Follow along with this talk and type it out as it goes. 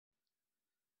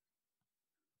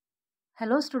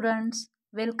Hello students,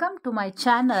 welcome to my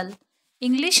channel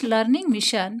English Learning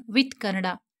Mission with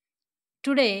Kannada.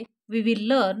 Today we will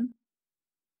learn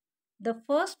the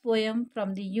first poem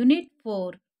from the Unit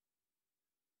 4.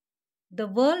 The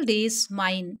World is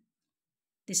Mine.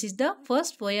 This is the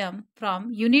first poem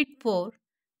from Unit 4,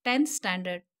 10th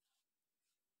standard.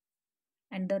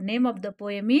 And the name of the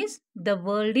poem is The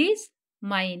World is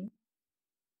Mine.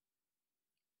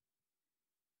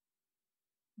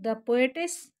 The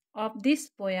poetess of this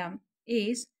poem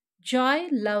is Joy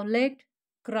Lovelet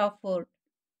Crawford.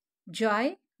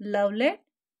 Joy Lovelet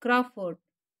Crawford.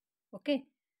 Okay.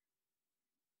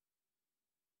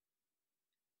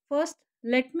 First,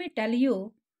 let me tell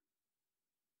you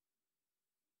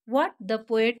what the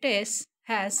poetess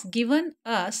has given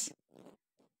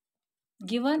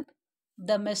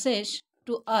the message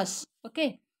to us.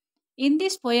 Okay. In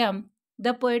this poem,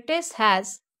 the poetess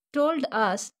has told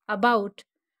us about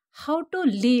how to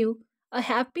live a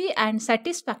happy and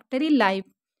satisfactory life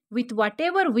with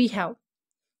whatever we have.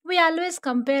 We always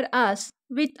compare us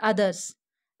with others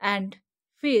and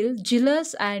feel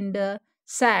jealous and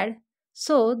sad.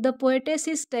 So, the poetess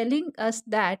is telling us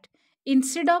that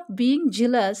instead of being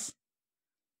jealous,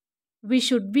 we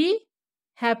should be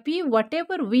happy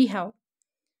whatever we have.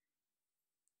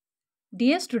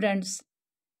 Dear students,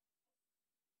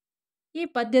 ಈ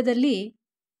ಪದ್ಯದಲ್ಲಿ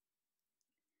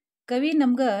ಕವಿ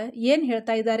ನಮ್ಗೆ ಏನು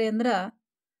ಹೇಳ್ತಾ ಇದ್ದಾರೆ ಅಂದ್ರೆ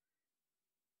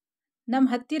ನಮ್ಮ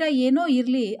ಹತ್ತಿರ ಏನೋ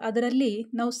ಇರಲಿ ಅದರಲ್ಲಿ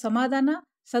ನಾವು ಸಮಾಧಾನ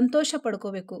ಸಂತೋಷ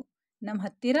ಪಡ್ಕೋಬೇಕು. ನಮ್ಮ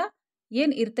ಹತ್ತಿರ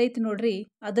ಏನು ಇರ್ತೈತಿ ನೋಡ್ರಿ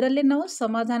ಅದರಲ್ಲೇ ನಾವು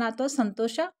ಸಮಾಧಾನ ಅಥವಾ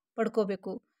ಸಂತೋಷ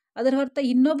ಪಡ್ಕೋಬೇಕು. ಅದರ ಹೊರತ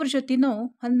ಇನ್ನೊಬ್ಬರ ಜೊತೆನೂ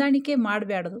ಹೊಂದಾಣಿಕೆ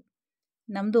ಮಾಡಬಾರ್ದು.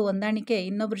 ನಮ್ಮದು ಹೊಂದಾಣಿಕೆ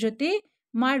ಇನ್ನೊಬ್ಬರ ಜೊತೆ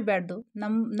ಮಾಡಬಾರ್ದು.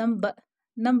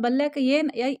 ನಮ್ಮ ಬಲ್ಯಾಕ ಏನು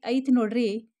ಐತಿ ನೋಡ್ರಿ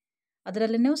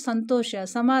ಅದರಲ್ಲಿ ನಾವು ಸಂತೋಷ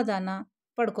ಸಮಾಧಾನ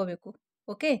ಪಡ್ಕೋಬೇಕು.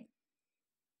 Okay.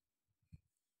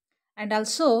 And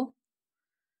also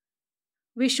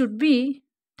we should be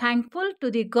thankful to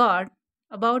the God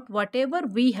about whatever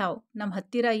we have. ನಮ್ಮ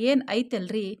ಹತ್ತಿರ ಏನು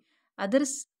ಐತಲ್ರಿ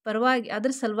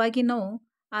ಅದ್ರ ಸಲುವಾಗಿ ನಾವು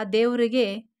ಆ ದೇವರಿಗೆ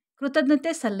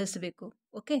ಕೃತಜ್ಞತೆ ಸಲ್ಲಿಸಬೇಕು.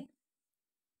 ಓಕೆ.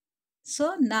 ಸೊ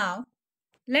ನಾವ್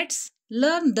let's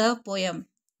learn the poem.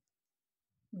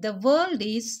 The world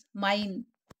is mine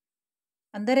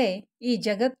ಅಂದರೆ ಈ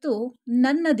ಜಗತ್ತು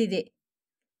ನನ್ನದಿದೆ.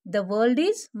 ದ ವರ್ಲ್ಡ್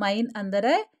ಈಸ್ ಮೈನ್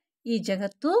ಅಂದರೆ ಈ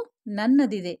ಜಗತ್ತು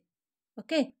ನನ್ನದಿದೆ.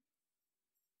 Okay.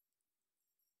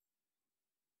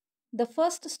 The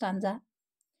first stanza.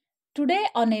 Today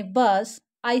on a bus,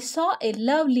 I saw a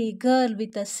lovely girl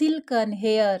with a silken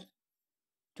hair.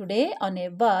 Today on a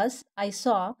bus, I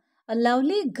saw a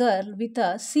lovely girl with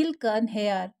a silken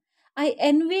hair. I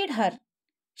envied her.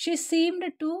 She seemed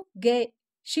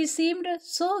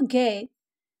so gay,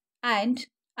 and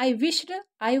I wished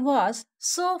I was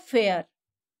so fair.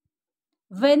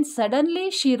 When suddenly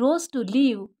she rose to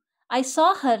leave, I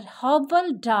saw her hobble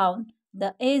down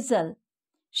the aisle.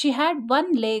 She had one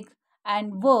leg and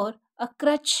wore a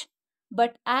crutch,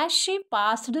 but as she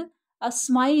passed, a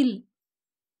smile.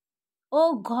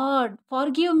 Oh God,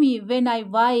 forgive me when I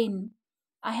whine.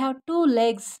 I have two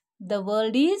legs. The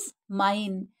world is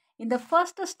mine. In the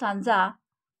first stanza,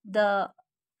 the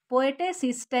poetess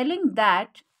is telling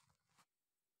that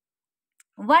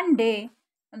one day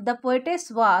the poetess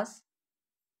was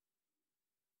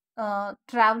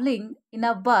traveling in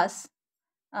a bus.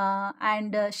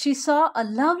 And she saw a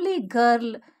lovely girl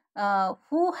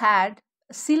who had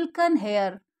silken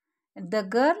hair. The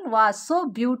girl was so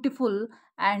beautiful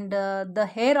and the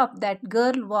hair of that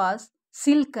girl was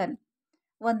silken.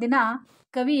 ಒಂದಿನ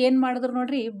ಕವಿ ಏನು ಮಾಡಿದ್ರು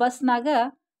ನೋಡ್ರಿ, ಬಸ್ನಾಗ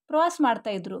ಪ್ರವಾಸ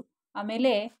ಮಾಡ್ತಾಯಿದ್ರು.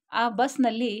 ಆಮೇಲೆ ಆ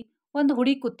ಬಸ್ನಲ್ಲಿ ಒಂದು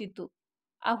ಹುಡುಗಿ ಕೂತಿತ್ತು.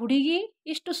 ಆ ಹುಡುಗಿ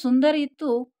ಇಷ್ಟು ಸುಂದರ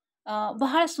ಇತ್ತು,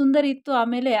 ಬಹಳ ಸುಂದರ ಇತ್ತು.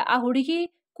 ಆಮೇಲೆ ಆ ಹುಡುಗಿ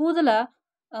ಕೂದಲ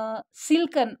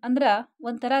ಸಿಲ್ಕನ್ ಅಂದ್ರೆ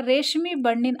ಒಂಥರ ರೇಷ್ಮೆ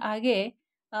ಬಣ್ಣಿನ ಹಾಗೆ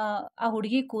ಆ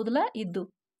ಹುಡುಗಿ ಕೂದಲ ಇದ್ದು.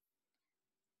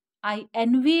 ಐ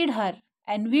ಎನ್ವೀಡ್ ಹರ್.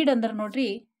 ಎನ್ವೀಡ್ ಅಂದ್ರೆ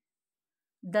ನೋಡ್ರಿ,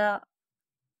 the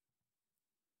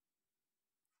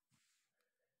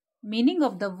meaning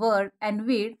of the word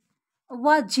ಎನ್ವೀಡ್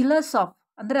was ಜಿಲಸ್ of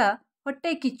ಅಂದ್ರೆ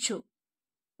ಹೊಟ್ಟೆ ಕಿಚ್ಚು.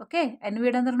 ಓಕೆ.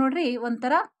 ಎನ್ವೀಡ್ ಅಂದ್ರೆ ನೋಡ್ರಿ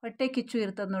ಒಂಥರ ಹೊಟ್ಟೆ ಕಿಚ್ಚು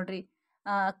ಇರ್ತದೆ ನೋಡ್ರಿ.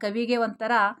 ಕವಿಗೆ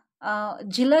ಒಂಥರ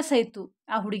ಜಿಲಸ್ ಆಯಿತು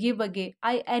ಆ ಹುಡುಗಿ ಬಗ್ಗೆ.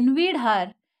 I ಎನ್ವೀಡ್ Har.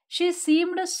 She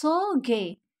seemed so gay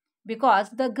because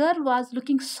the girl was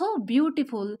looking so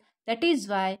beautiful. That is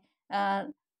why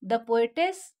the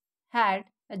poetess had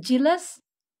a jealous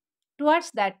towards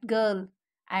that girl.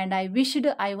 And I wished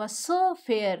I was so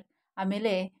fair.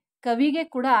 ಆಮೇಲೆ ಕವಿಗೆ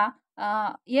ಕೂಡ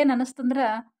ಏನು ಅನ್ನಿಸ್ತಂದ್ರೆ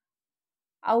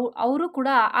ಅವರು ಕೂಡ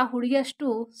ಆ ಹುಡುಗಿಯಷ್ಟು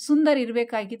ಸುಂದರ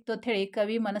ಇರಬೇಕಾಗಿತ್ತು ಅಂಥೇಳಿ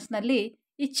ಕವಿ ಮನಸ್ಸಿನಲ್ಲಿ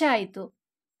ಇಚ್ಛೆ ಆಯಿತು.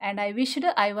 And I wished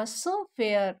I was so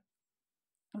fair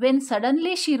when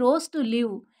suddenly she rose to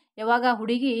live. ಯಾವಾಗ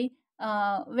ಹುಡುಗಿ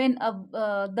when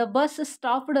the bus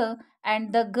stopped and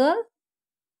the girl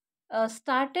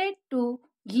started to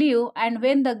leave, and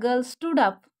when the girl stood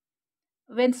up,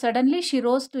 when suddenly she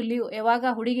rose to leave, ಯಾವಾಗ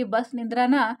ಹುಡುಗಿ bus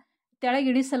ನಿಂದ್ರಾನ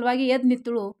ತೆಳಗಿಳಿ ಸಲುವಾಗಿ ಎದ್ದು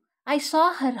ನಿಂತಳು. I saw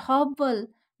Har ಹಾಬಲ್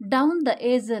down the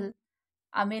ಏಜಲ್.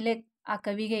 ಆಮೇಲೆ ಆ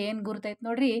ಕವಿಗೆ ಏನು ಗುರುತಾಯ್ತು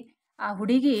ನೋಡ್ರಿ, ಆ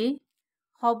ಹುಡುಗಿ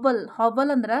ಹಾಬಲ್,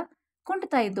 ಹಾಬಲ್ ಅಂದ್ರೆ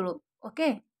ಕುಂಟ್ತಾ ಇದ್ದಳು. ಓಕೆ,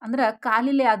 ಅಂದ್ರೆ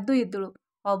ಕಾಲಿಲೆ ಅದ್ದು ಇದ್ದಳು.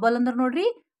 ಹಾಬಲ್ ಅಂದ್ರೆ ನೋಡ್ರಿ,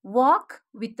 ವಾಕ್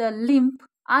ವಿತ್ ಅ ಲಿಂಪ್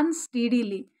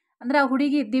ಅನ್ಸ್ಟೀಡಿಲಿ, ಅಂದ್ರೆ ಆ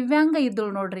ಹುಡುಗಿ ದಿವ್ಯಾಂಗ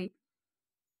ಇದ್ದಳು ನೋಡ್ರಿ.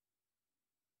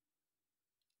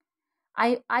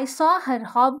 I saw her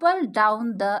hobble down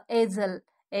the easel.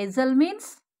 Easel means,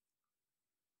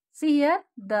 see here,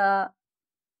 the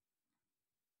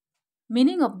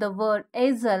meaning of the word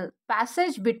easel,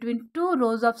 passage between two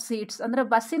rows of seats. ಅಂದ್ರೆ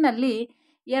ಬಸ್ಸಿನಲ್ಲಿ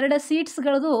ಎರಡು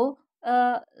ಸೀಟ್ಸ್ಗಳದು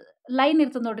ಲೈನ್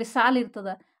ಇರ್ತದೆ ನೋಡ್ರಿ, ಸಾಲ್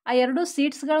ಇರ್ತದೆ. ಆ ಎರಡು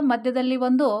ಸೀಟ್ಸ್ಗಳ ಮಧ್ಯದಲ್ಲಿ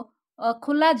ಒಂದು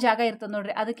ಖುಲ್ಲಾ ಜಾಗ ಇರ್ತದೆ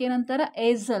ನೋಡ್ರಿ, ಅದಕ್ಕೇನಂತಾರ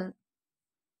ಏಸಲ್.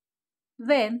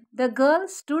 When the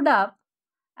girl stood up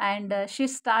and she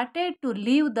started to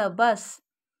leave the bus,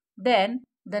 then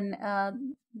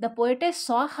the poetess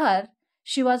saw her.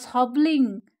 She was hobbling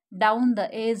down the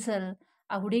aisle.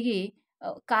 ಆ ಹುಡುಗಿ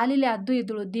ಕಾಲಿಲೆ ಅದ್ದು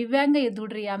ಇದ್ದಳು, ದಿವ್ಯಾಂಗ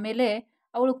ಇದ್ದಳ್ರಿ. ಆಮೇಲೆ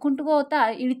ಅವಳು ಕುಂಟ್ಕೋತಾ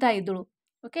ಇಳಿತಾ ಇದ್ದಳು.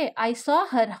 Okay, I saw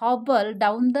Har ಹಾಬಲ್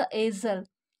down the ಏಸಲ್.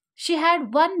 She had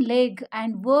one leg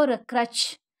and bore ಅ ಕ್ರಚ್.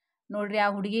 ನೋಡ್ರಿ, ಆ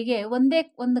ಹುಡುಗಿಗೆ ಒಂದೇ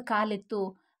ಒಂದು ಕಾಲಿತ್ತು,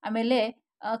 ಆಮೇಲೆ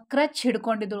ಕ್ರಚ್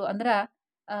ಹಿಡ್ಕೊಂಡಿದ್ದಳು. ಅಂದ್ರೆ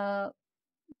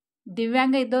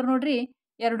ದಿವ್ಯಾಂಗ ಇದ್ದವ್ರು ನೋಡ್ರಿ,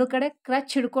 ಎರಡು ಕಡೆ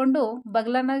ಕ್ರಚ್ ಹಿಡ್ಕೊಂಡು,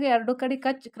 ಬಗ್ಲನಾಗ ಎರಡು ಕಡೆ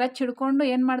ಕ್ರಚ್ ಹಿಡ್ಕೊಂಡು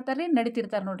ಏನು ಮಾಡ್ತಾರೆ,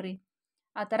 ನಡಿತಿರ್ತಾರೆ ನೋಡ್ರಿ.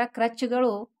 ಆ ಥರ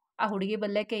ಕ್ರಚ್ಗಳು ಆ ಹುಡುಗಿ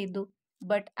ಬಲ್ಯಕ್ಕೆ ಇದ್ದು.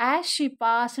 But as she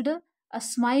passed a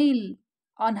smile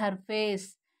on her face,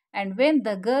 and when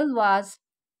the girl was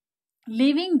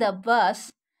living the bus,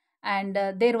 and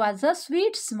there was a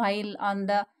sweet smile on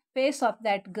the face of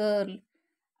that girl.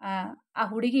 ಆ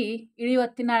ಹುಡುಗಿ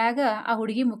ಇಳಿವತ್ತಿನಾಗ ಆ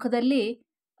ಹುಡುಗಿ ಮುಖದಲ್ಲಿ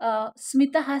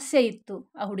ಸ್ಮಿತಹಾಸ್ಯ ಇತ್ತು.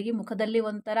 ಆ ಹುಡುಗಿ ಮುಖದಲ್ಲಿ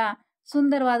ಒಂಥರ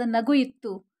ಸುಂದರವಾದ ನಗು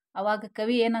ಇತ್ತು. ಅವಾಗ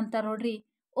ಕವಿ ಏನಂತ ನೋಡ್ರಿ,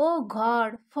 ಓ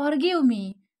god forgive me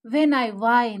when I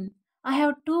wine, I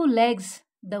have two legs,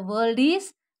 the world is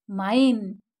mine.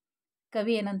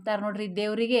 ಕವಿ ಏನಂತಾರ ನೋಡ್ರಿ,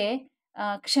 ದೇವರಿಗೆ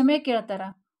ಕ್ಷಮೆ ಕೇಳ್ತಾರ.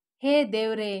 ಹೇ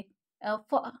ದೇವ್ರೇ,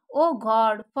 ಓ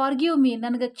ಗಾಡ್ ಫಾರ್ಗಿವ್ ಮೀ,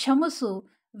 ನನಗೆ ಕ್ಷಮಿಸು.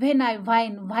 ವೆನ್ ಐ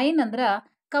ವೈನ್, ವೈನ್ ಅಂದ್ರೆ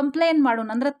ಕಂಪ್ಲೇನ್ ಮಾಡೋಣ,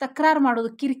 ಅಂದ್ರೆ ತಕರಾರು ಮಾಡೋದು,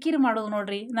 ಕಿರಿಕಿರಿ ಮಾಡೋದು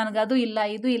ನೋಡ್ರಿ. ನನಗೆ ಅದು ಇಲ್ಲ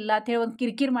ಇದು ಇಲ್ಲ ಅಂತ ಹೇಳಿ ಒಂದು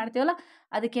ಕಿರಿಕಿರಿ ಮಾಡ್ತೀವಲ್ಲ,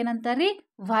 ಅದಕ್ಕೇನಂತಾರ್ರಿ,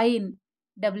 ವೈನ್.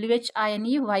 WHINE,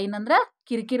 ವೈನ್ ಅಂದ್ರೆ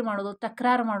ಕಿರಿಕಿರಿ ಮಾಡೋದು,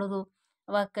 ತಕರಾರು ಮಾಡೋದು.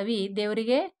 ಅವಾಗ ಕವಿ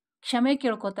ದೇವರಿಗೆ ಕ್ಷಮೆ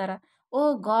ಕೇಳ್ಕೊತಾರ. ಓ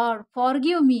god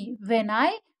forgive me when I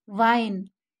wine,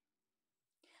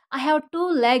 I have two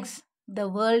legs, the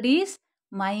world is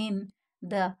mine.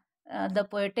 The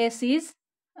poetess is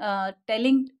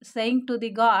saying to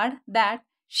the God that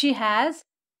she has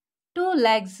two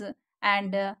legs,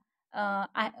 and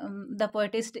the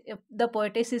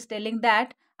poetess is telling that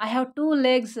I have two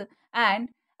legs and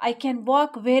I can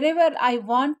walk wherever I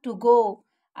want to go.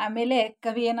 ಆಮೇಲೆ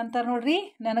ಕವಿ ಏನಂತಾರೆ ನೋಡ್ರಿ,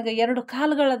 ನನಗೆ ಎರಡು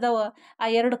ಕಾಲುಗಳದಾವ, ಆ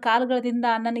ಎರಡು ಕಾಲುಗಳದಿಂದ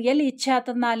ನನಗೆ ಎಲ್ಲಿ ಇಚ್ಛೆ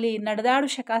ಆತದ ಅಲ್ಲಿ ನಡೆದಾಡು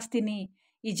ಶಕಾಸ್ತೀನಿ,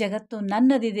 ಈ ಜಗತ್ತು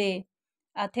ನನ್ನದಿದೆ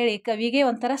ಅಂಥೇಳಿ ಕವಿಗೆ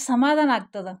ಒಂಥರ ಸಮಾಧಾನ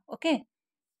ಆಗ್ತದ. Okay,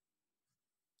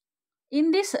 in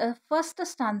this first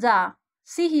stanza,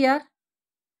 see here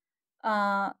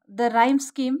the rhyme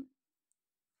scheme.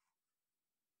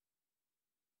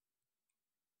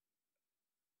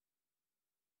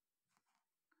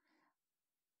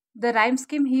 The rhyme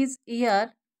scheme is here.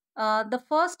 The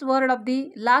first word of the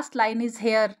last line is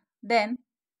here. Then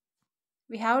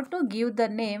we have to give the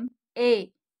name A,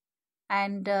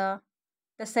 and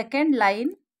the second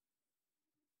line,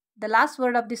 the last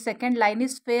word of the second line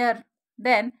is fair.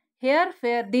 Then here,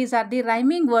 fair, these are the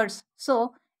rhyming words. So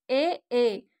A,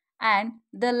 and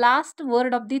the last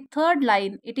word of the third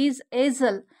line, it is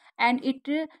hazel, and it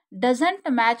doesn't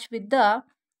match with the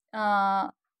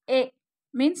A,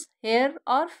 means hair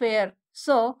or fair.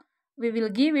 So we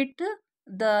will give it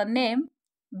the name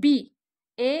B,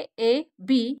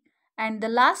 B, and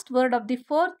the last word of the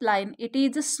fourth line, it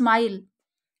is smile,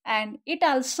 and it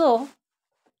also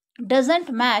doesn't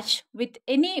match with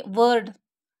any word.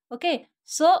 Okay,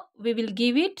 so we will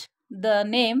give it the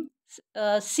name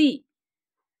C,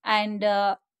 and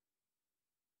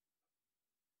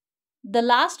the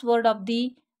last word of the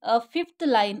fifth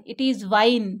line, it is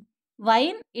wine.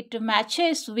 Wine, it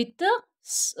matches with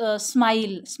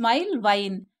smile,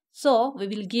 wine. So we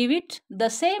will give it the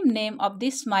same name of the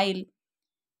smile,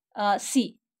 C.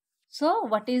 So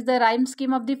what is the rhyme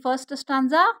scheme of the first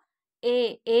stanza?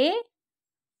 A,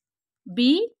 B,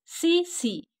 C.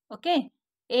 Okay,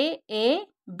 A,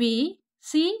 B,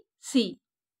 C.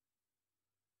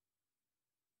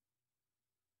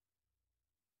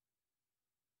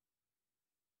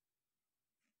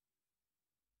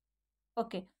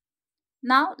 Okay,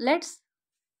 now let's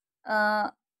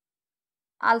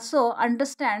also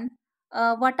understand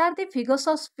what are the figures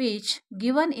of speech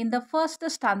given in the first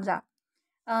stanza.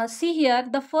 See here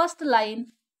the first line.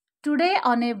 Today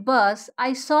on a bus,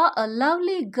 I saw a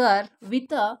lovely girl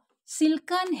with a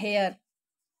silken hair.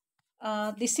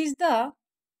 This is the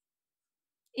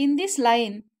in this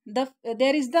line.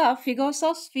 There is the figures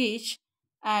of speech,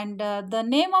 and the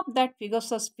name of that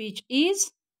figures of speech is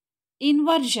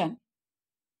inversion.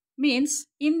 Means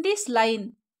in this line,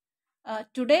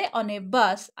 today on a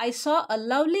bus, I saw a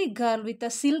lovely girl with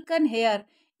a silken hair.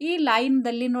 ಈ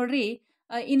ಲೈನ್ದಲ್ಲಿ ನೋಡ್ರಿ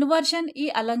inversion ಈ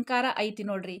ಅಲಂಕಾರ ಐತಿ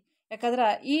ನೋಡ್ರಿ. ಯಾಕಂದ್ರೆ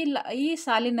ಈ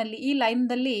ಸಾಲಿನಲ್ಲಿ ಈ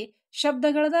ಲೈನ್ದಲ್ಲಿ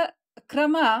ಶಬ್ದಗಳದ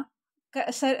ಕ್ರಮ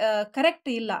ಕರೆಕ್ಟ್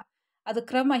ಇಲ್ಲ, ಅದು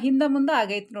ಕ್ರಮ ಹಿಂದೆ ಮುಂದೆ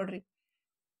ಆಗೈತಿ ನೋಡ್ರಿ.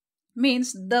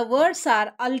 Means the words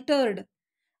R altered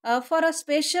for a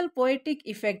special poetic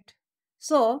effect.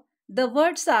 So the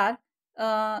words R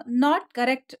not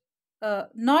correct,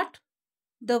 not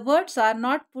the words are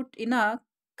not put in a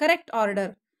correct order,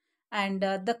 and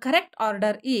the correct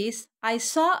order is I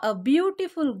saw a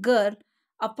beautiful girl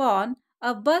upon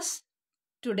a bus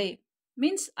today.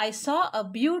 Means I saw a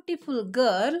beautiful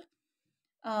girl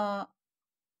uh,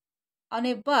 on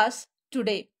a bus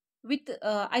today with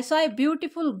I saw a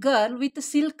beautiful girl with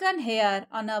silken hair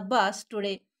on a bus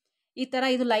today. ಈ ಥರ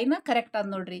ಇದು line correct ಅದ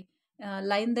ನೋಡ್ರಿ.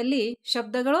 ಲೈನ್ದಲ್ಲಿ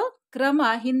ಶಬ್ದಗಳು ಕ್ರಮ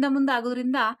ಹಿಂದೆ ಮುಂದೆ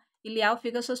ಆಗೋದ್ರಿಂದ ಇಲ್ಲಿ ಯಾವ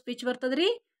ಫಿಗರ್ಸ್ ಆಫ್ ಸ್ಪೀಚ್ ಬರ್ತದ್ರಿ?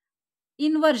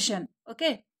 Inversion.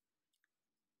 Okay,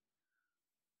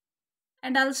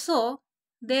 and also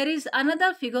there is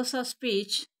another figures of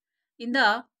speech in the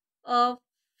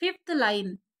fifth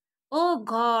line. Oh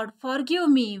God, forgive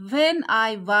me when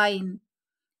I whine.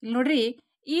 ಇಲ್ಲಿ ನೋಡ್ರಿ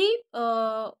ಈ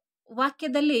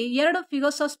ವಾಕ್ಯದಲ್ಲಿ ಎರಡು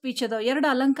ಫಿಗರ್ಸ್ ಆಫ್ ಸ್ಪೀಚ್ ಅದಾವ, ಎರಡು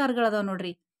ಅಲಂಕಾರಗಳದಾವ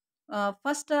ನೋಡ್ರಿ.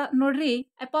 ಫಸ್ಟ್ ನೋಡ್ರಿ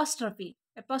ಎಪಾಸ್ಟ್ರಫಿ.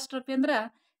 ಎಪಾಸ್ಟ್ರಫಿ ಅಂದ್ರೆ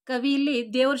ಕವಿ ಇಲ್ಲಿ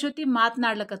ದೇವ್ರ ಜೊತೆ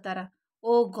ಮಾತನಾಡ್ಲಕತ್ತಾರ.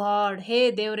 ಓ ಗಾಡ್, ಹೇ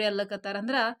ದೇವ್ರೆ ಅಲ್ಲಕತ್ತಾರ.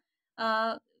 ಅಂದ್ರೆ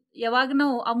ಯಾವಾಗ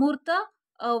ನಾವು ಅಮೂರ್ತ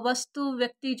ವಸ್ತು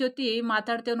ವ್ಯಕ್ತಿ ಜೊತೆ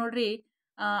ಮಾತಾಡ್ತೇವೆ ನೋಡ್ರಿ,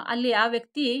 ಅಲ್ಲಿ ಆ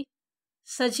ವ್ಯಕ್ತಿ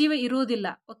ಸಜೀವ ಇರುವುದಿಲ್ಲ.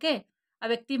 ಓಕೆ, ಆ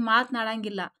ವ್ಯಕ್ತಿ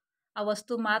ಮಾತನಾಡಂಗಿಲ್ಲ, ಆ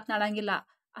ವಸ್ತು ಮಾತನಾಡಂಗಿಲ್ಲ.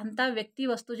 ಅಂತ ವ್ಯಕ್ತಿ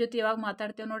ವಸ್ತು ಜೊತೆ ಯಾವಾಗ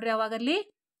ಮಾತಾಡ್ತೇವೆ ನೋಡ್ರಿ, ಅವಾಗಲ್ಲಿ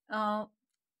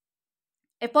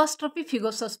ಎಪಾಸ್ಟ್ರಫಿ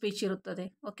ಫಿಗರ್ಸ್ ಆಫ್ ಸ್ಪೀಚ್ ಇರುತ್ತದೆ.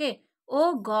 Okay, O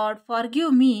god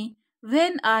forgive me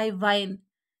when I wine.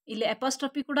 ಇಲ್ಲಿ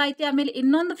ಎಪಾಸ್ಟ್ರಫಿ ಕೂಡ ಐತಿ. ಆಮೇಲೆ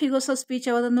ಇನ್ನೊಂದು ಫಿಗರ್ಸ್ ಆಫ್ ಸ್ಪೀಚ್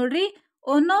ಯಾವ್ದು ನೋಡ್ರಿ,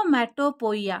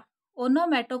 ಒನೋಮ್ಯಾಟೋಪೋಯಿಯಾ.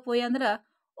 ಒನೋಮ್ಯಾಟೋಪೋಯಿಯಾ ಅಂದ್ರೆ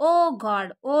ಓ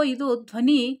ಗಾಡ್, ಓ ಇದು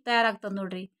ಧ್ವನಿ ತಯಾರಾಗ್ತದೆ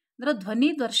ನೋಡ್ರಿ. ಅಂದ್ರೆ ಧ್ವನಿ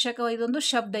ದರ್ಶಕ ಇದೊಂದು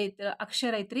ಶಬ್ದ ಐತಿ,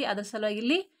 ಅಕ್ಷರ ಐತ್ರಿ. ಅದ್ರ ಸಲುವಾಗಿ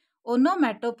ಇಲ್ಲಿ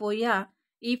ಒನೋಮ್ಯಾಟೋಪೋಯಿಯಾ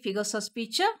ಈ ಫಿಗರ್ಸ್ ಆಫ್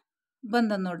ಸ್ಪೀಚ್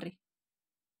ಬಂದದ ನೋಡ್ರಿ.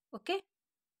 ಓಕೆ,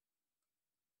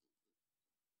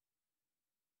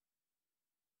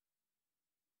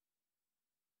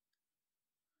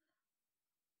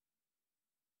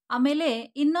 ಆಮೇಲೆ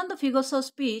ಇನ್ನೊಂದು ಫಿಗರ್ಸ್ ಆಫ್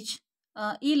ಸ್ಪೀಚ್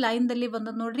ಈ ಲೈನ್ದಲ್ಲಿ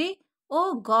ಬಂದದ್ದು ನೋಡ್ರಿ. ಓ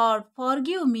god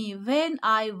forgive me when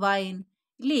I wine.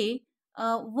 ಇಲ್ಲಿ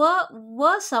ವ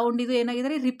ಸೌಂಡ್ ಇದು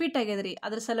ಏನಾಗಿದೆ, ರಿಪೀಟ್ ಆಗ್ಯದ್ರಿ.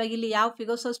 ಅದ್ರ ಸಲುವಾಗಿ ಇಲ್ಲಿ ಯಾವ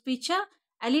figures of speech?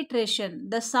 Alliteration.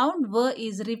 The sound ವ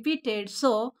is repeated,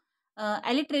 so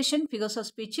alliteration figures of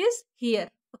speech is here.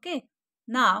 Okay,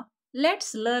 ನಾವ್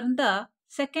let's learn the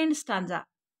second ಸ್ಟಾಂಜಾ.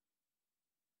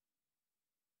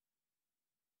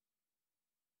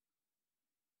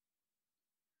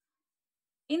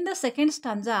 In the second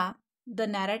stanza, the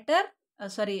narrator,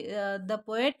 the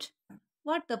poet,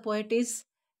 what the poet is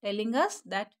telling us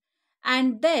that, and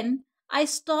then I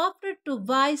stopped to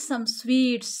buy some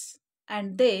sweets, and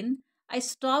then I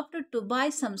stopped to buy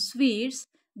some sweets.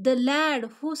 The lad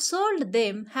who sold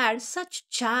them had such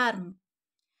charm.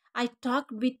 I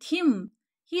talked with him.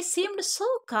 He seemed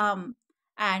so calm,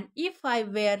 and if I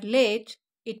were late,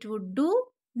 it would do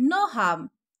no harm.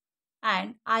 And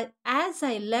as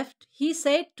I left, he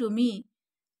said to me,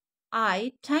 I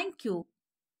thank you.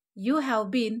 You have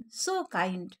been so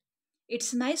kind.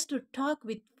 It's nice to talk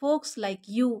with folks like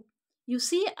you. You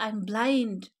see, I'm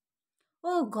blind.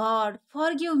 Oh God,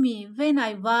 forgive me when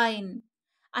I whine.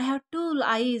 I have two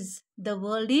eyes. The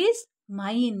world is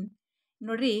mine.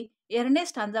 ನೋಡ್ರಿ, ಎರಡನೇ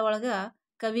ಸ್ಟಾಂಜಾ ಒಳಗ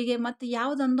ಕವಿಗೆ ಮತ್ತೆ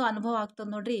ಯಾವುದೊಂದು ಅನುಭವ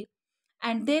ಆಗ್ತದೆ ನೋಡ್ರಿ.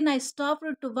 And then I stopped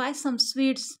to buy some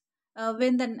sweets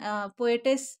when the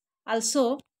poetess also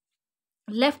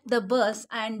left the bus,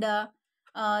 and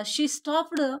she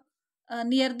stopped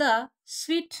near the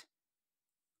sweet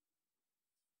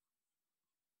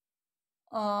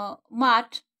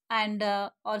mart and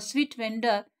or sweet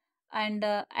vendor, and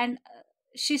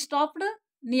she stopped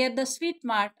near the sweet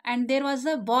mart, and there was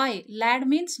a boy. Lad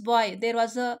means boy. There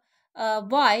was a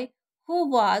boy who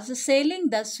was selling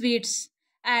the sweets,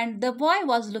 and the boy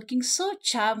was looking so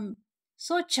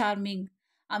charming.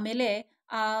 ಆಮೇಲೆ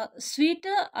ಆ sweet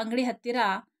ಅಂಗಡಿ ಹತ್ತಿರ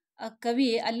ಕವಿ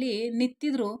ಅಲ್ಲಿ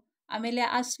ನಿಂತಿದ್ರು. ಆಮೇಲೆ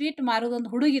ಆ sweet ಮಾರೋದೊಂದು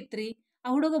ಹುಡುಗಿತ್ರಿ. ಆ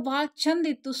ಹುಡುಗ ಭಾಳ ಚಂದ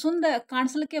ಇತ್ತು,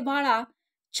 ಕಾಣಿಸ್ಲಿಕ್ಕೆ ಭಾಳ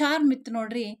ಚಾರ್ಮ್ ಇತ್ತು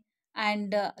ನೋಡ್ರಿ.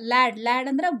 ಆ್ಯಂಡ್ ಲ್ಯಾಡ್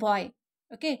ಅಂದ್ರೆ ಬಾಯ್.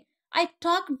 Okay, I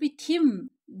talked with him.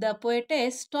 The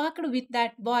ಪೊಯೆಟೆಸ್ talked with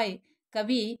that ಬಾಯ್.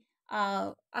 ಕವಿ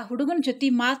ಆ ಹುಡುಗನ ಜೊತೆ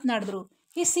ಮಾತನಾಡಿದ್ರು.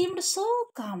 ಹಿ ಸೀಮ್ಡ್ ಸೋ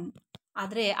ಕಾಮ್.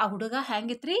 ಆದರೆ ಆ ಹುಡುಗ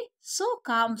ಹೆಂಗಿತ್ರಿ? ಸೋ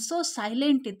ಕಾಮ್, ಸೋ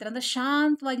ಸೈಲೆಂಟ್ ಇತ್ತು, ಅಂದ್ರೆ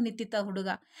ಶಾಂತವಾಗಿ ನಿಂತಿತ್ತು ಆ ಹುಡುಗ.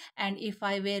 And if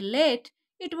I wear late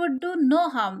it would do no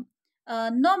harm,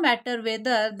 no matter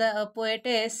whether the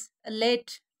ಪೊಯೆಟೆಸ್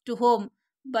late to home,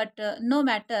 but no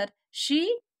matter she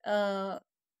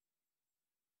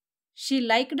she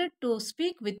liked to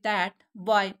speak with that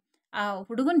ಬಾಯ್. ಆ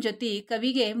ಹುಡುಗನ ಜೊತೆ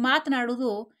ಕವಿಗೆ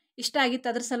ಮಾತನಾಡೋದು ಇಷ್ಟ ಆಗಿತ್ತು.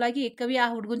 ಅದ್ರ ಸಲುವಾಗಿ ಕವಿ ಆ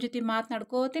ಹುಡುಗನ ಜೊತೆ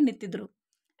ಮಾತನಾಡ್ಕೋತೆ ನಿಂತಿದ್ರು.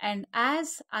 And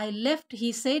as I left he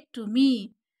said to me,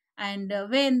 and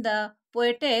when the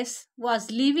ಪೊಯೆಟೆಸ್ was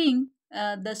living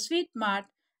the sweet mart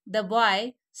the boy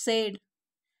seed.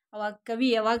 ಅವಾಗ ಕವಿ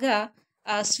ಯಾವಾಗ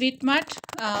ಸ್ವೀಟ್ ಮಾರ್ಟ್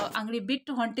ಅಂಗಡಿ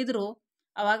ಬಿಟ್ಟು ಹೊಂಟಿದ್ರು,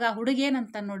 ಅವಾಗ ಹುಡುಗ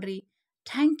ಏನಂತ ನೋಡ್ರಿ,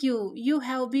 thank you, you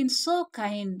have been so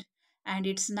kind, and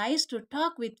it's nice to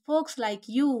talk with forks like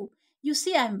you, U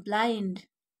C I am blind.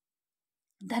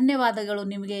 ಧನ್ಯವಾದಗಳು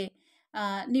ನಿಮಗೆ,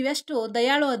 ನೀವೆಷ್ಟು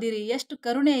ದಯಾಳು ಅದಿರಿ, ಎಷ್ಟು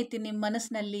ಕರುಣೆ ಐತಿ ನಿಮ್ಮ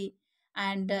ಮನಸ್ಸಿನಲ್ಲಿ.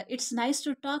 And it's nice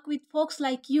to talk with forks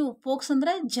like you. Forks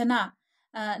ಅಂದ್ರೆ ಜನ.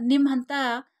 ನಿಮ್ಮಂಥ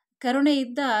ಕರುಣೆ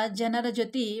ಇದ್ದ ಜನರ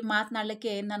ಜೊತೆ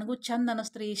ಮಾತನಾಡಲಿಕ್ಕೆ ನನಗೂ ಚಂದ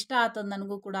ಅನ್ನಿಸ್ತ್ರಿ, ಇಷ್ಟ ಆತದ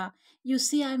ನನಗೂ ಕೂಡ. U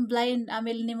C I am blind.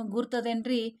 ಆಮೇಲೆ ನಿಮಗೆ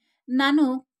ಗುರ್ತದೇನ್ರಿ, ನಾನು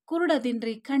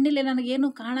ಕುರುಡದೀನ್ರಿ, ಕಣ್ಣಿಲೆ ನನಗೇನು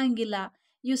ಕಾಣಂಗಿಲ್ಲ.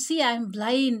 U C I am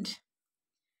blind.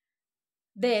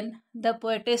 Then the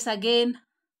ಪೊಯೆಟೆಸ್ again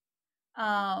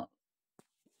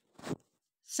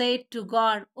said to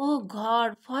God, "Oh God,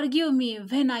 forgive me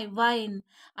when I whine.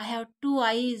 I have two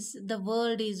eyes, the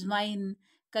world is mine."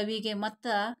 ಕವಿಗೆ ಮತ್ತ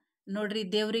ನೋಡ್ರಿ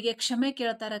ದೇವರಿಗೆ ಕ್ಷಮೆ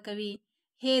ಕೇಳ್ತಾರ ಕವಿ.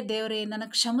 ಹೇ ದೇವ್ರೆ,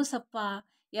 ನನಗೆ ಕ್ಷಮಿಸಪ್ಪ,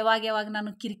 ಯಾವಾಗ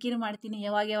ನಾನು ಕಿರಿಕಿರಿ ಮಾಡ್ತೀನಿ,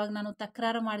 ಯಾವಾಗ ನಾನು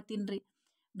ತಕರಾರು ಮಾಡ್ತೀನಿ ರೀ.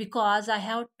 Because I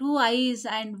have two ice,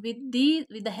 and with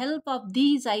the help of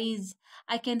these ice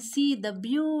I can see the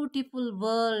beautiful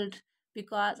world,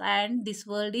 and this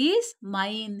world is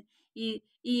mine.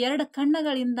 ಈ ಎರಡು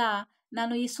ಕಣ್ಣುಗಳಿಂದ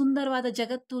ನಾನು ಈ ಸುಂದರವಾದ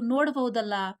ಜಗತ್ತು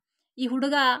ನೋಡಬಹುದಲ್ಲ.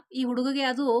 ಈ ಹುಡುಗಗೆ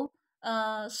ಅದು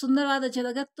ಸುಂದರವಾದ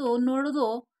ಜಗತ್ತು ನೋಡೋದು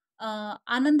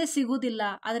ಆನಂದ ಸಿಗುವುದಿಲ್ಲ,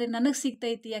 ಆದರೆ ನನಗೆ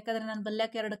ಸಿಗ್ತೈತಿ, ಯಾಕಂದರೆ ನನ್ನ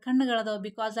ಬಲ್ಯಕ್ಕೆ ಎರಡು ಕಣ್ಣುಗಳದಾವ.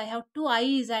 Because I have two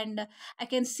ice and I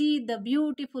can see the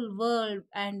beautiful world,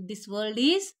 and this world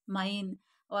is mine.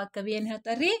 ಅವಾಗ ಕವಿ ಏನು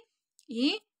ಹೇಳ್ತಾರ್ರಿ, ಈ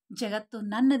ಜಗತ್ತು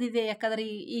ನನ್ನದಿದೆ, ಯಾಕಂದರೆ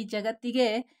ಈ ಜಗತ್ತಿಗೆ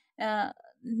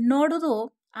ನೋಡೋದು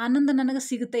ಆನಂದ ನನಗೆ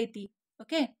ಸಿಗುತ್ತೈತಿ.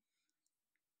 Okay,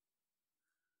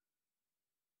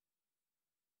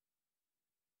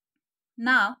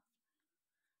 now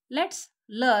let's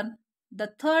learn the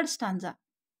third stanza.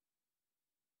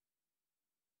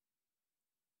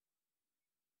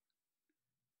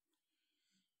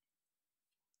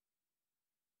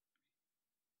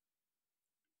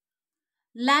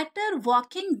 Later,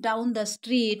 walking down the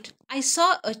street, I saw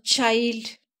a child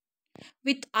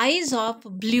with eyes of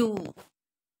blue.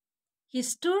 He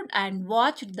stood and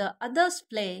watched the others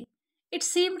play. It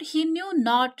seemed he knew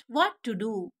not what to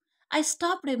do. I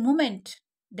stopped a moment.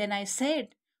 Then I said,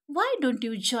 "Why don't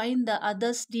you join the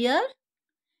others, dear?"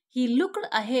 He looked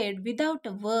ahead without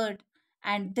a word,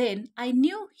 and then I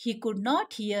knew he could not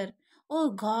hear. Oh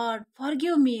God,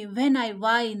 forgive me when I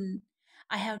whine.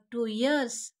 I have 2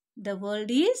 ears. The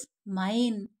world is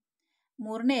mine.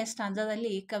 ಮೂರನೇ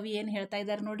ಸ್ಟಾಂಜಾದಲ್ಲಿ ಕವಿ ಏನು ಹೇಳ್ತಾ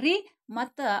ಇದ್ದಾರೆ ನೋಡ್ರಿ.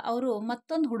 ಮತ್ತು ಅವರು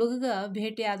ಮತ್ತೊಂದು ಹುಡುಗ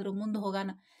ಭೇಟಿ ಆದರು ಮುಂದೆ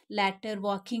ಹೋಗಾನ. Later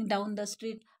walking down the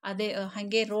street, ಅದೇ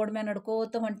ಹಾಗೆ ರೋಡ್ ಮೇಲೆ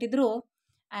ನಡ್ಕೋತ ಹೊಂಟಿದ್ರು.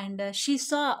 And she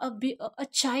saw a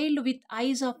child with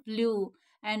eyes of blue,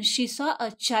 and she saw a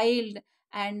child,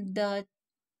 and the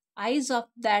eyes of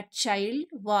that child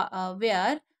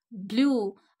wear blue.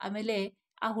 ಆಮೇಲೆ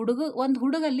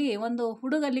ಒಂದು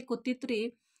ಹುಡುಗಲ್ಲಿ ಕೂತಿತ್ರಿ.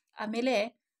 ಆಮೇಲೆ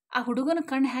ಆ ಹುಡುಗನ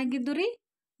ಕಣ್ಣು ಹೇಗಿದ್ದು ರೀ,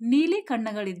 ನೀಲಿ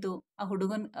ಕಣ್ಣುಗಳಿದ್ದು. ಆ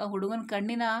ಹುಡುಗನ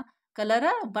ಕಣ್ಣಿನ ಕಲರ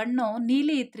ಬಣ್ಣ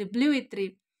ನೀಲಿ ಇತ್ರಿ, ಬ್ಲೂ ಇತ್ರಿ.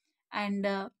 And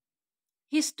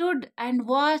he stood and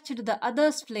watched the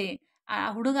others play. ಆ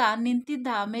ಹುಡುಗ ನಿಂತಿದ್ದ.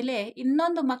 ಆಮೇಲೆ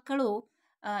ಇನ್ನೊಂದು ಮಕ್ಕಳು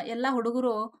ಎಲ್ಲ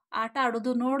ಹುಡುಗರು ಆಟ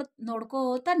ಆಡೋದು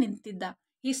ನೋಡ್ಕೋತ ನಿಂತಿದ್ದ.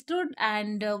 ಹಿ stood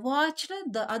and watched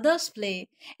the others play.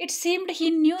 It seemed he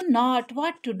knew not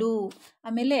what to do.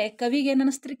 ಆಮೇಲೆ ಕವಿಗೆ ಏನು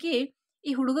ಅನಿಸ್ತ್ರಿಕಿ,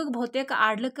 ಈ ಹುಡುಗಗೆ ಬಹುತೇಕ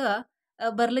ಆಡ್ಲಿಕ್ಕೆ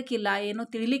ಬರ್ಲಿಕ್ಕಿಲ್ಲ, ಏನೂ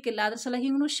ತಿಳಿಲಿಕ್ಕಿಲ್ಲ, ಅದ್ರ ಸಲ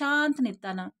ಹಿಂಗೂ ಶಾಂತ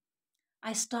ನಿಂತಾನ.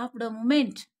 I stopped a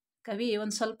moment. ಕವಿ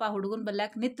ಒಂದು ಸ್ವಲ್ಪ ಹುಡುಗನ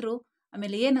ಬಲ್ಯಾಕ ನಿಂತರು.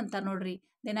 ಆಮೇಲೆ ಏನಂತ ನೋಡ್ರಿ,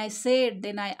 ದೆನ್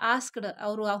ಐ ಆಸ್ಕ್ಡ್.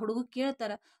 ಅವರು ಆ ಹುಡುಗ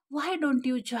ಕೇಳ್ತಾರ, why don't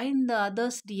you join the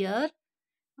others dear?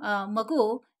 ಮಗು,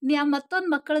 ನೀ ಆ ಮತ್ತೊಂದು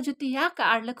ಮಕ್ಕಳ ಜೊತೆ ಯಾಕೆ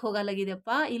ಆಡ್ಲಿಕ್ಕೆ ಹೋಗಲಾಗಿದೆಪ್ಪ,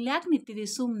 ಇಲ್ಲಿ ಯಾಕೆ ನಿಂತಿದಿ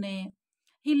ಸುಮ್ಮನೆ?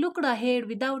 ಹಿ looked ahead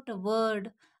without a word.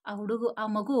 ಆ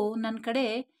ಮಗು ನನ್ನ ಕಡೆ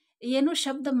ಏನೂ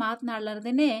ಶಬ್ದ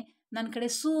ಮಾತನಾಡ್ಲಾರ್ದೇನೆ ನನ್ನ ಕಡೆ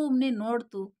ಸುಮ್ಮನೆ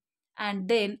ನೋಡ್ತು. And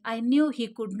then I knew he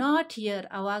could not here.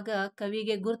 ಆವಾಗ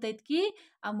ಕವಿಗೆ ಗುರ್ತೈತ್ಕಿ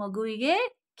ಆ ಮಗುವಿಗೆ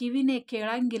ಕಿವಿನೇ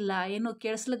ಕೇಳಂಗಿಲ್ಲ, ಏನು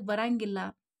ಕೇಳಿಸ್ಲಿಕ್ಕೆ ಬರಂಗಿಲ್ಲ.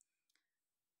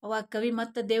 ಅವಾಗ ಕವಿ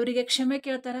ಮತ್ತೆ ದೇವರಿಗೆ ಕ್ಷಮೆ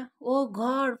ಕೇಳ್ತಾರ. ಓ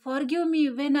god forgive me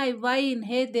when I wine.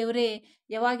 ಹೇ ದೇವ್ರೆ,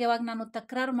 ಯಾವಾಗ ನಾನು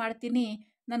ತಕರಾರು ಮಾಡ್ತೀನಿ,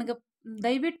 ನನಗೆ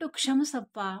ದಯವಿಟ್ಟು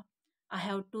ಕ್ಷಮಿಸಪ್ಪ. I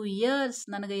have 2 ears.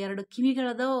 ನನಗೆ 2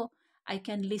 ಕಿವಿಗಳದವು. I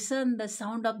can listen the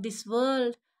sound of this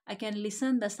world. I can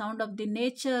listen the sound of the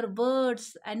nature, birds,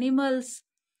 animals,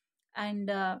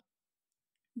 and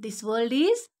this world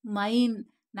is mine.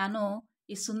 ನಾನು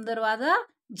ಈ ಸುಂದರವಾದ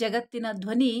ಜಗತ್ತಿನ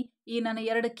ಧ್ವನಿ ಈ ನನ್ನ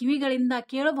 2 ಕಿವಿಗಳಿಂದ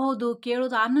ಕೇಳಬಹುದು,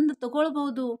 ಕೇಳೋದು ಆನಂದ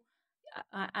ತಗೊಳ್ಬಹುದು.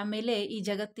 ಆಮೇಲೆ ಈ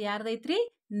ಜಗತ್ತು ಯಾರ್ದೈತ್ರಿ?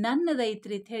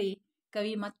 ನನ್ನದೈತ್ರಿ ಅಂತ ಹೇಳಿ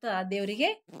ಕವಿ ಮತ್ತು ದೇವರಿಗೆ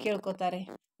ಕೇಳ್ಕೊತಾರೆ.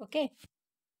 ಓಕೆ,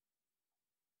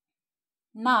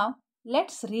 ನಾವ್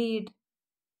let's read.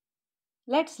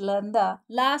 Let's learn the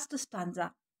last ಸ್ಟಾಂಜಾ.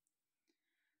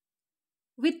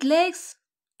 With legs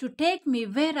to take me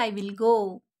where I will go,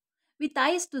 with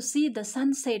eyes to see the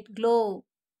sunset glow,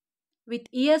 with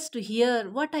ears to hear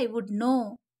what I would know.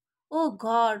 Oh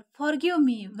God, forgive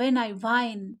me when I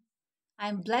whine. I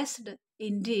am blessed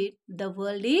indeed, the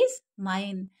world is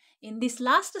mine. In this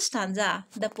last stanza,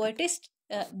 the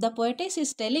poetess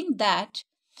is telling that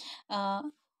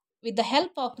with the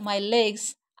help of my legs,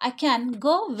 I can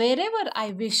go wherever I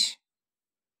wish.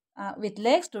 With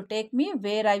legs to take me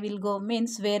where I will go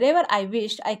means wherever I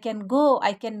wish I can go,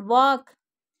 I can walk.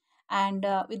 And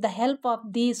with the help of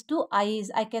these 2 eyes,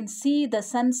 I can see the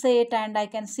sunset and I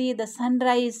can see the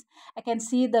sunrise. I can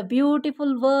see the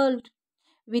beautiful world.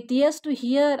 With ears to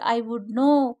hear, I would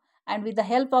know. And with the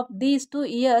help of these 2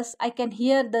 ears, I can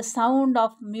hear the sound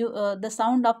of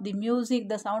the music,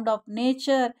 the sound of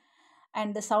nature, and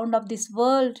the sound of this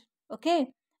world. Okay,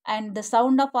 and the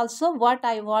sound of also what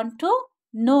I want to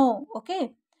know. Okay.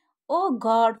 Oh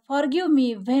God, forgive me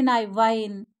when I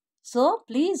whine. So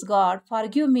please God,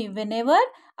 forgive me whenever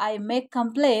I make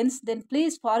complaints. Then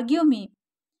please forgive me.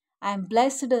 I am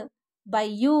blessed by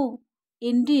you.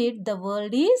 Indeed, the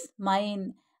world is mine.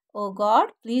 Oh God,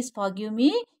 please forgive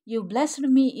me. You blessed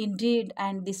me indeed,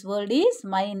 and this world is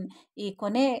mine. ಈ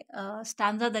ಕೊನೆ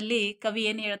ಸ್ಟಾಂಜಾದಲ್ಲಿ ಕವಿ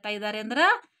ಏನು ಹೇಳ್ತಾ ಇದ್ದಾರೆ ಅಂದ್ರೆ,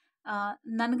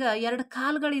 ನನಗೆ 2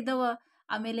 ಕಾಲುಗಳಿದ್ದಾವ.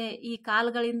 ಆಮೇಲೆ ಈ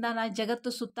ಕಾಲುಗಳಿಂದ ನಾನು ಜಗತ್ತು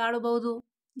ಸುತ್ತಾಡಬಹುದು,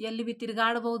 ಎಲ್ಲಿ ಬಿ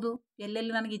ತಿರುಗಾಡಬಹುದು,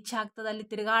 ಎಲ್ಲೆಲ್ಲಿ ನನಗೆ ಇಚ್ಛೆ ಆಗ್ತದೆ ಅಲ್ಲಿ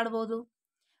ತಿರುಗಾಡ್ಬೋದು.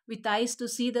 With ice to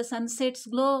C the ಸನ್ಸೆಟ್ಸ್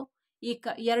glow. ಈ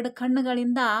 2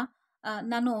 ಕಣ್ಣುಗಳಿಂದ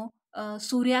ನಾನು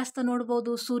ಸೂರ್ಯಾಸ್ತ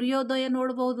ನೋಡ್ಬೋದು, ಸೂರ್ಯೋದಯ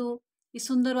ನೋಡ್ಬೋದು, ಈ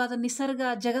ಸುಂದರವಾದ ನಿಸರ್ಗ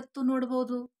ಜಗತ್ತು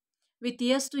ನೋಡ್ಬೋದು. With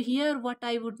years to here what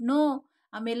I would no.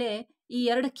 ಆಮೇಲೆ ಈ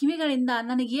 2 ಕಿವಿಗಳಿಂದ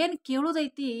ನನಗೇನು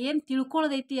ಕೇಳೋದೈತಿ, ಏನು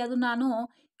ತಿಳ್ಕೊಳ್ಳೋದೈತಿ ಅದು ನಾನು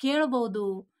ಕೇಳ್ಬೋದು.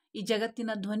 ಈ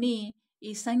ಜಗತ್ತಿನ ಧ್ವನಿ,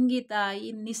 ಈ ಸಂಗೀತ, ಈ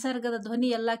ನಿಸರ್ಗದ ಧ್ವನಿ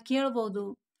ಎಲ್ಲ ಕೇಳ್ಬೋದು.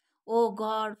 ಓ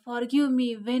god forgive me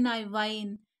when I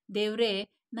wine. ದೇವ್ರೆ,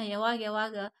 ನಾ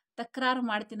ಯಾವಾಗ ತಕರಾರು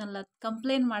ಮಾಡ್ತೀನಲ್ಲ,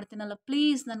 ಕಂಪ್ಲೇಂಟ್ ಮಾಡ್ತೀನಲ್ಲ,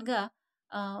 ಪ್ಲೀಸ್ ನನಗೆ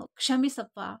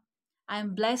ಕ್ಷಮಿಸಪ್ಪ. I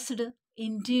am blessed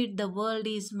indeed, the world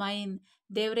is mine.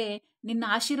 ದೇವ್ರೆ, ನಿನ್ನ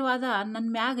ಆಶೀರ್ವಾದ ನನ್ನ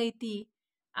ಮ್ಯಾಗ ಐತಿ,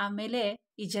 ಆಮೇಲೆ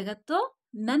ಈ ಜಗತ್ತು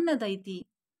ನನ್ನದೈತಿ.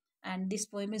 And this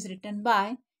poem is written by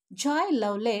Joy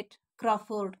ಲವ್ಲೆಟ್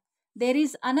Crawford. There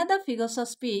is another figures of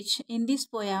speech in this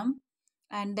poem,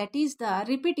 and that is the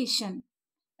repetition.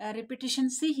 Repetition,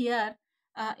 see here,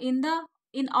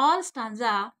 in all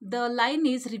stanza the line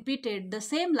is repeated, the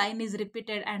same line is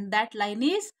repeated, and that line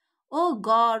is, oh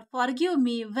God forgive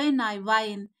me when I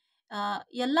whine.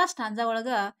 ಎಲ್ಲ ಸ್ಟಾಂಜಾ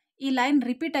ಒಳಗೆ ಈ line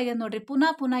repeat ಆಗ್ಯದ ನೋಡ್ರಿ,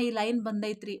 ಪುನಃ ಈ line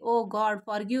ಬಂದೈತ್ರಿ, O god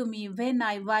forgive me when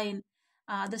I wine.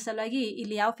 ಅದ್ರ ಸಲುವಾಗಿ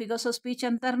ಇಲ್ಲಿ ಯಾವ ಫಿಗರ್ಸ್ ಆಫ್ ಸ್ಪೀಚ್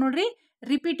ಅಂತಾರೆ ನೋಡ್ರಿ,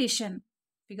 repetition.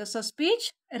 Figures of speech,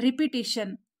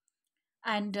 repetition.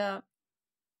 And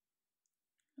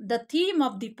the theme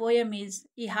of the poem is,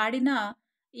 ಈ ಹಾಡಿನ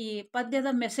ಈ ಪದ್ಯದ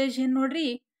ಮೆಸೇಜ್ ಏನು ನೋಡ್ರಿ,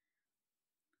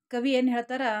 ಕವಿ ಏನು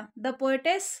ಹೇಳ್ತಾರ, the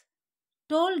ಪೋಯಟೆಸ್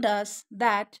told us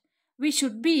that we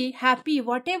should be happy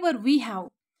what ever we have,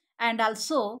 and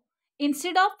also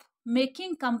instead of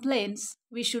making complaints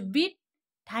we should be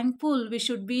thankful, we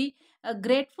should be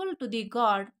grateful to the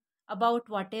God about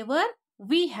whatever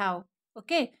we have.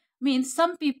 Okay, means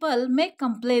some people make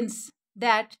complaints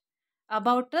that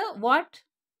about what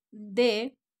they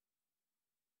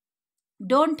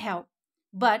don't have,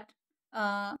 but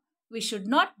we should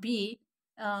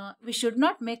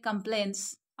not make complaints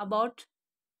about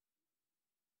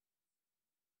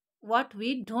what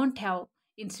we don't have.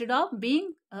 Instead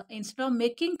of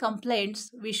making complaints,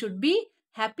 we should be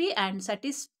happy and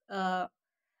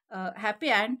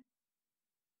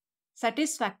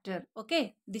satisfactory. Okay,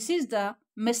 this is the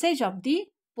message of the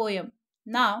poem.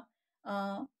 Now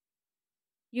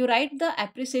you write the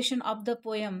appreciation of the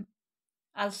poem.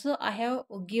 Also I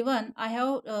have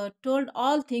told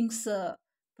all things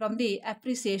from the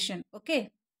appreciation. Okay,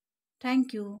 thank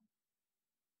you.